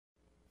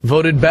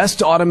Voted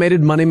Best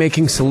Automated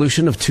Money-Making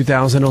Solution of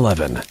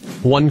 2011.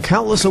 Won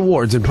countless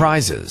awards and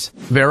prizes.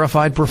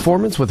 Verified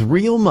performance with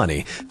real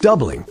money,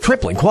 doubling,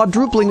 tripling,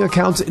 quadrupling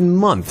accounts in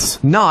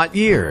months, not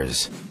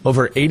years.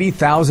 Over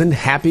 80,000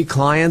 happy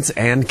clients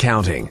and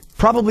counting.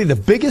 Probably the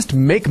biggest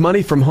make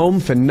money from home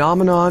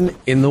phenomenon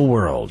in the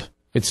world.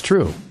 It's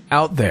true.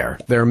 Out there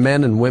are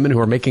men and women who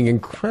are making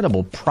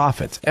incredible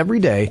profits every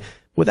day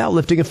without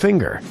lifting a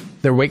finger.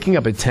 They're waking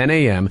up at 10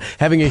 a.m.,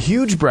 having a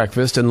huge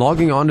breakfast, and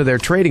logging on to their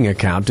trading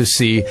account to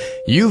see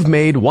you've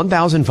made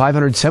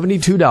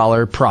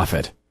 $1,572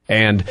 profit.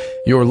 And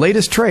your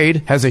latest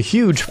trade has a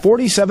huge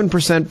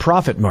 47%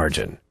 profit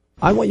margin.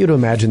 I want you to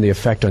imagine the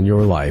effect on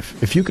your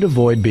life if you could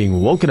avoid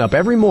being woken up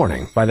every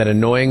morning by that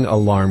annoying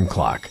alarm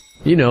clock.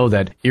 You know,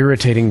 that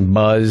irritating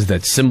buzz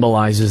that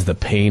symbolizes the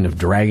pain of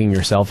dragging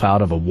yourself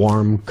out of a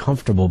warm,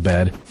 comfortable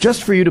bed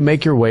just for you to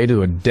make your way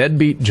to a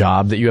deadbeat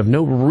job that you have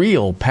no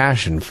real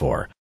passion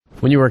for.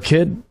 When you were a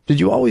kid, did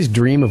you always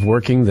dream of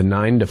working the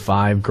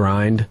 9-to-5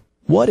 grind?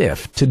 What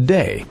if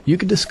today you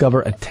could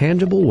discover a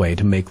tangible way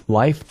to make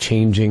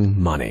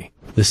life-changing money?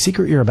 The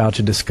secret you're about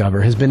to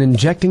discover has been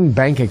injecting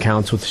bank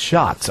accounts with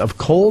shots of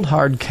cold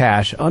hard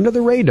cash under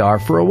the radar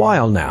for a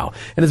while now,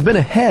 and has been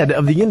ahead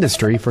of the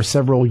industry for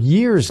several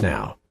years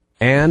now.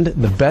 And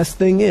the best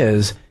thing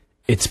is,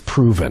 it's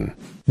proven.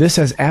 This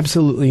has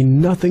absolutely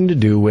nothing to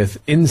do with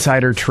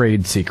insider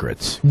trade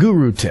secrets,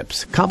 guru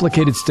tips,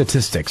 complicated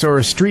statistics,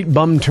 or street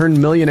bum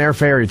turned millionaire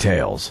fairy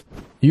tales.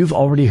 You've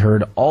already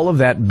heard all of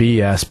that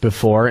BS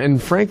before, and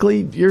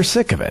frankly, you're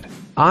sick of it.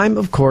 I'm,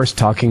 of course,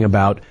 talking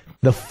about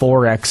the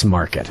Forex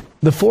market.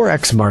 The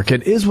Forex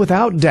market is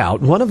without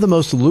doubt one of the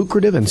most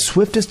lucrative and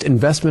swiftest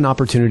investment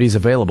opportunities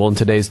available in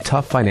today's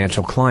tough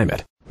financial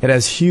climate. It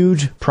has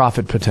huge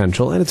profit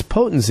potential, and its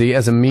potency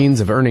as a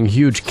means of earning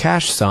huge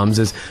cash sums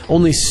is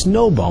only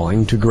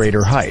snowballing to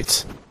greater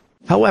heights.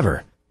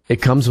 However,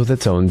 it comes with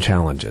its own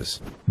challenges.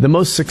 The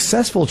most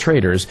successful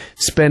traders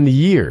spend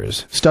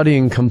years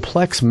studying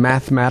complex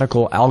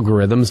mathematical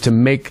algorithms to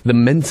make the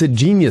Mensa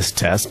Genius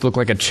test look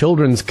like a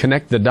children's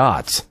connect the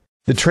dots.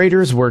 The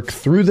traders work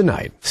through the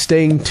night,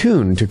 staying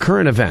tuned to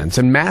current events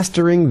and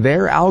mastering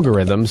their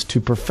algorithms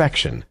to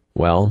perfection.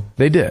 Well,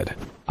 they did.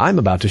 I'm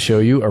about to show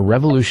you a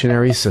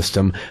revolutionary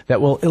system that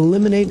will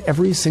eliminate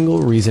every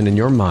single reason in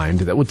your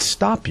mind that would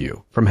stop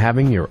you from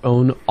having your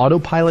own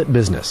autopilot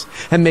business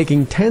and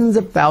making tens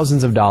of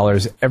thousands of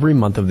dollars every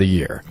month of the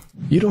year.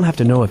 You don't have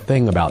to know a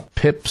thing about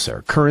pips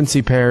or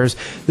currency pairs.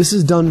 This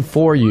is done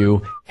for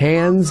you,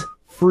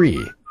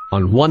 hands-free,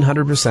 on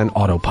 100%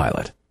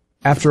 autopilot.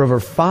 After over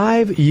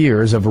 5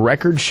 years of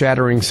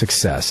record-shattering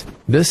success,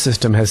 this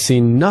system has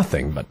seen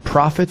nothing but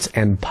profits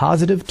and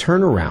positive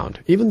turnaround,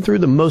 even through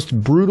the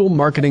most brutal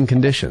marketing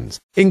conditions,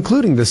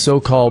 including the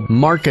so-called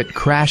market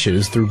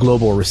crashes through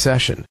global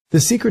recession. The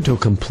secret to a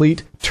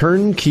complete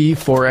turnkey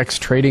Forex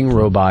trading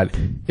robot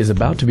is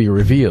about to be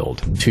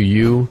revealed to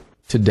you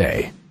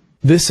today.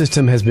 This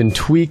system has been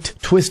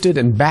tweaked, twisted,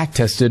 and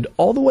back-tested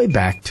all the way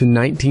back to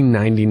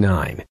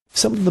 1999.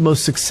 Some of the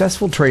most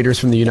successful traders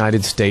from the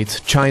United States,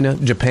 China,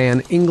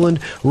 Japan, England,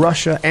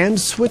 Russia, and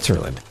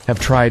Switzerland have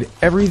tried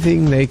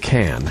everything they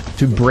can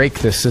to break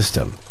this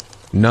system.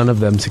 None of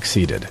them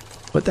succeeded.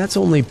 But that's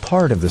only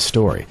part of the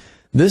story.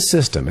 This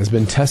system has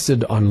been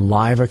tested on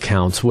live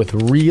accounts with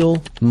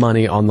real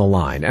money on the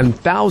line, and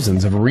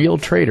thousands of real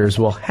traders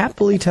will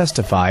happily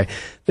testify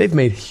they've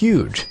made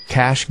huge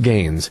cash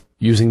gains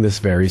using this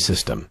very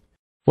system.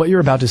 What you're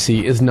about to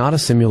see is not a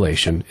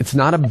simulation. It's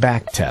not a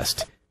back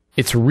test.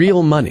 It's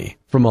real money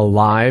from a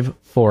live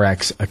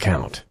Forex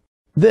account.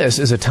 This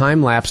is a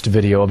time-lapsed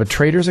video of a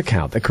trader's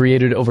account that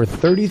created over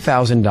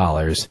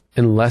 $30,000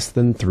 in less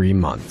than 3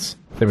 months.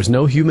 There was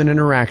no human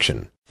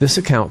interaction. This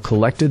account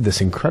collected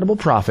this incredible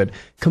profit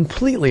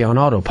completely on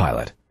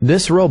autopilot.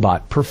 This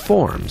robot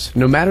performs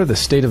no matter the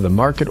state of the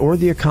market or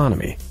the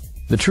economy.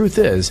 The truth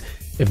is,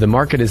 if the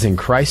market is in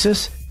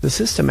crisis, the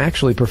system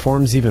actually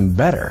performs even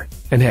better.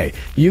 And hey,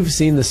 you've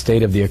seen the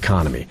state of the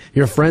economy.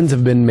 Your friends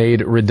have been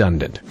made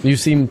redundant.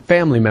 You've seen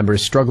family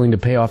members struggling to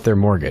pay off their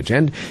mortgage.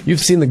 And you've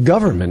seen the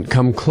government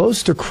come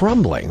close to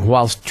crumbling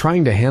whilst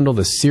trying to handle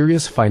the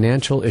serious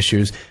financial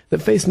issues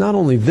that face not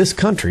only this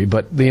country,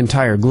 but the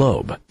entire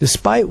globe.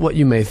 Despite what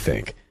you may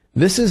think,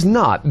 this is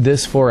not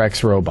this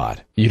Forex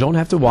robot. You don't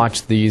have to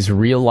watch these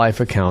real-life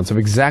accounts of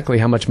exactly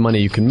how much money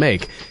you can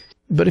make.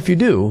 But if you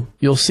do,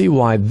 you'll see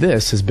why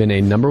this has been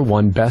a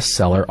 #1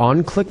 bestseller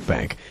on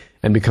ClickBank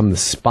and become the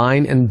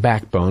spine and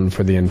backbone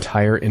for the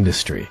entire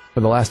industry for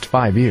the last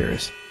 5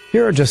 years.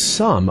 Here are just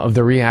some of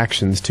the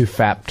reactions to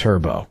FAP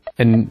Turbo.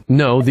 And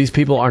no, these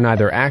people are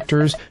neither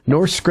actors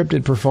nor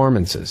scripted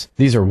performances.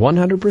 These are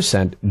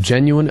 100%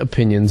 genuine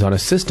opinions on a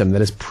system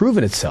that has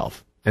proven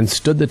itself and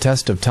stood the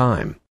test of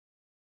time.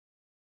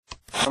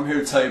 I'm here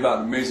to tell you about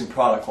an amazing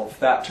product called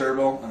FAP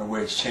Turbo and a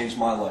way it's changed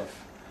my life.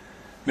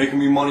 Making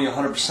me money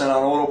 100%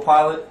 on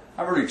autopilot,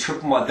 I've already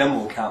tripled my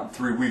demo account in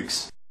 3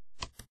 weeks.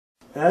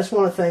 And I just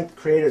want to thank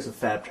the creators of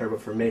FAP Turbo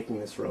for making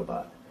this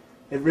robot.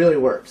 It really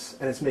works,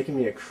 and it's making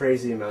me a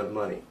crazy amount of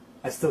money.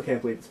 I still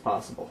can't believe it's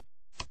possible.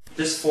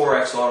 This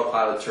Forex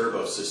autopilot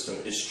turbo system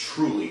is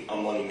truly a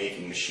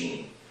money-making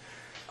machine.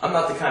 I'm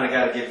not the kind of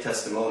guy to give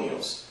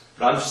testimonials,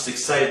 but I'm just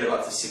excited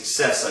about the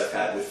success I've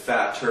had with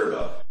FAP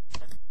Turbo.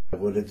 I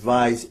would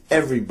advise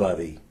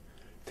everybody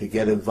to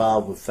get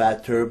involved with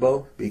FAP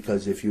Turbo,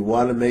 because if you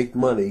want to make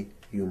money,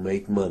 you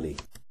make money.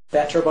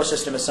 That turbo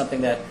system is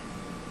something that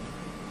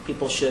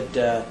people should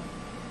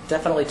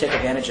definitely take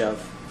advantage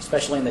of,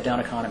 especially in the down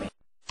economy.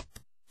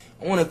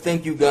 I want to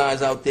thank you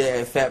guys out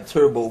there at FAP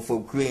Turbo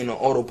for creating an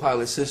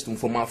autopilot system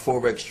for my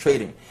Forex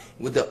trading.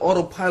 With the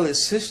autopilot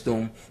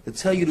system, to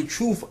tell you the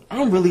truth,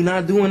 I'm really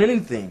not doing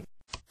anything.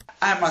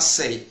 I must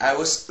say, I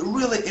was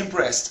really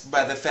impressed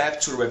by the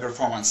FAP Turbo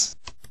performance.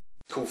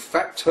 It's called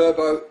FAP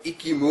Turbo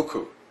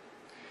Ikimuku.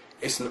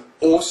 It's an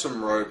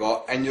awesome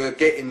robot, and you're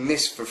getting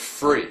this for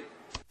free.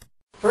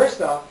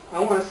 First off, I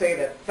want to say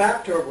that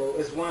FAP Turbo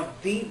is one of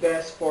the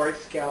best Forex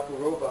scalper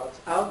robots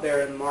out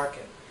there in the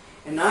market.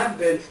 And I've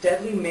been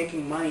steadily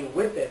making money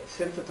with it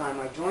since the time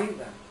I joined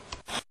them.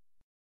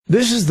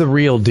 This is the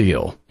real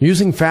deal.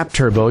 Using FAP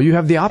Turbo, you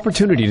have the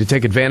opportunity to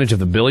take advantage of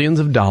the billions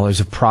of dollars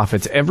of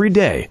profits every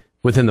day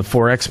within the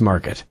Forex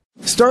market.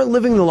 Start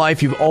living the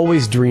life you've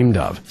always dreamed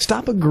of.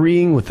 Stop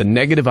agreeing with the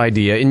negative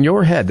idea in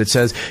your head that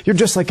says you're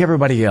just like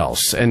everybody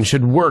else and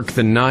should work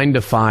the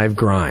 9-to-5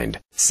 grind.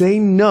 Say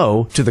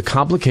no to the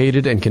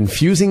complicated and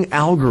confusing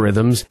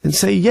algorithms and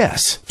say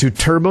yes to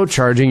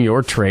turbocharging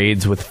your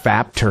trades with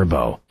FAP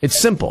Turbo. It's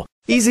simple,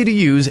 easy to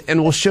use,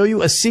 and will show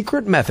you a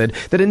secret method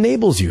that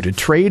enables you to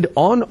trade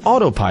on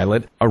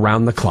autopilot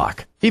around the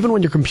clock. Even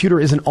when your computer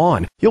isn't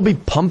on, you'll be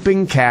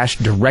pumping cash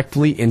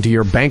directly into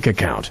your bank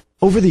account.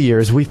 Over the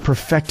years, we've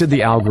perfected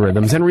the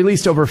algorithms and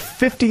released over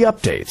 50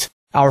 updates.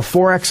 Our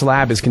Forex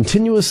lab is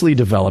continuously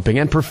developing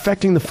and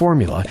perfecting the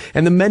formula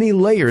and the many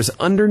layers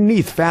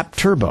underneath FAP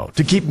Turbo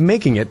to keep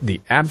making it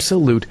the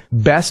absolute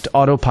best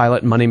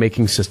autopilot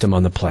money-making system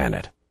on the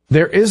planet.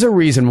 There is a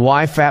reason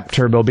why FAP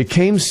Turbo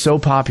became so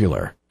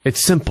popular.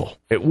 It's simple.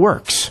 It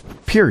works.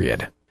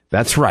 Period.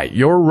 That's right.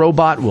 Your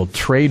robot will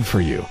trade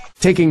for you,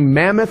 taking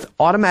mammoth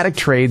automatic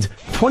trades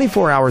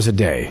 24 hours a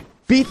day.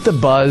 Beat the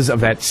buzz of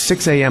that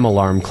 6 a.m.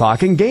 alarm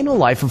clock and gain a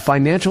life of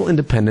financial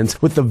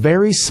independence with the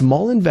very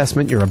small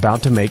investment you're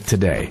about to make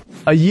today.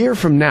 A year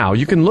from now,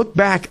 you can look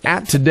back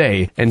at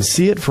today and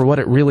see it for what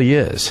it really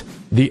is.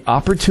 The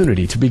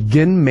opportunity to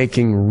begin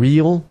making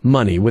real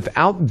money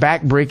without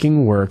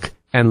backbreaking work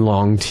and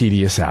long,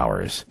 tedious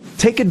hours.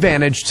 Take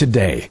advantage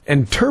today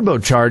and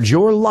turbocharge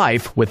your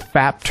life with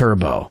FAP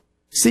Turbo.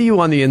 See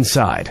you on the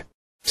inside.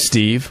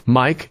 Steve,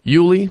 Mike,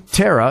 Yuli,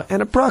 Tara,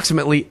 and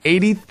approximately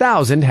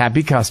 80,000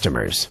 happy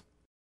customers.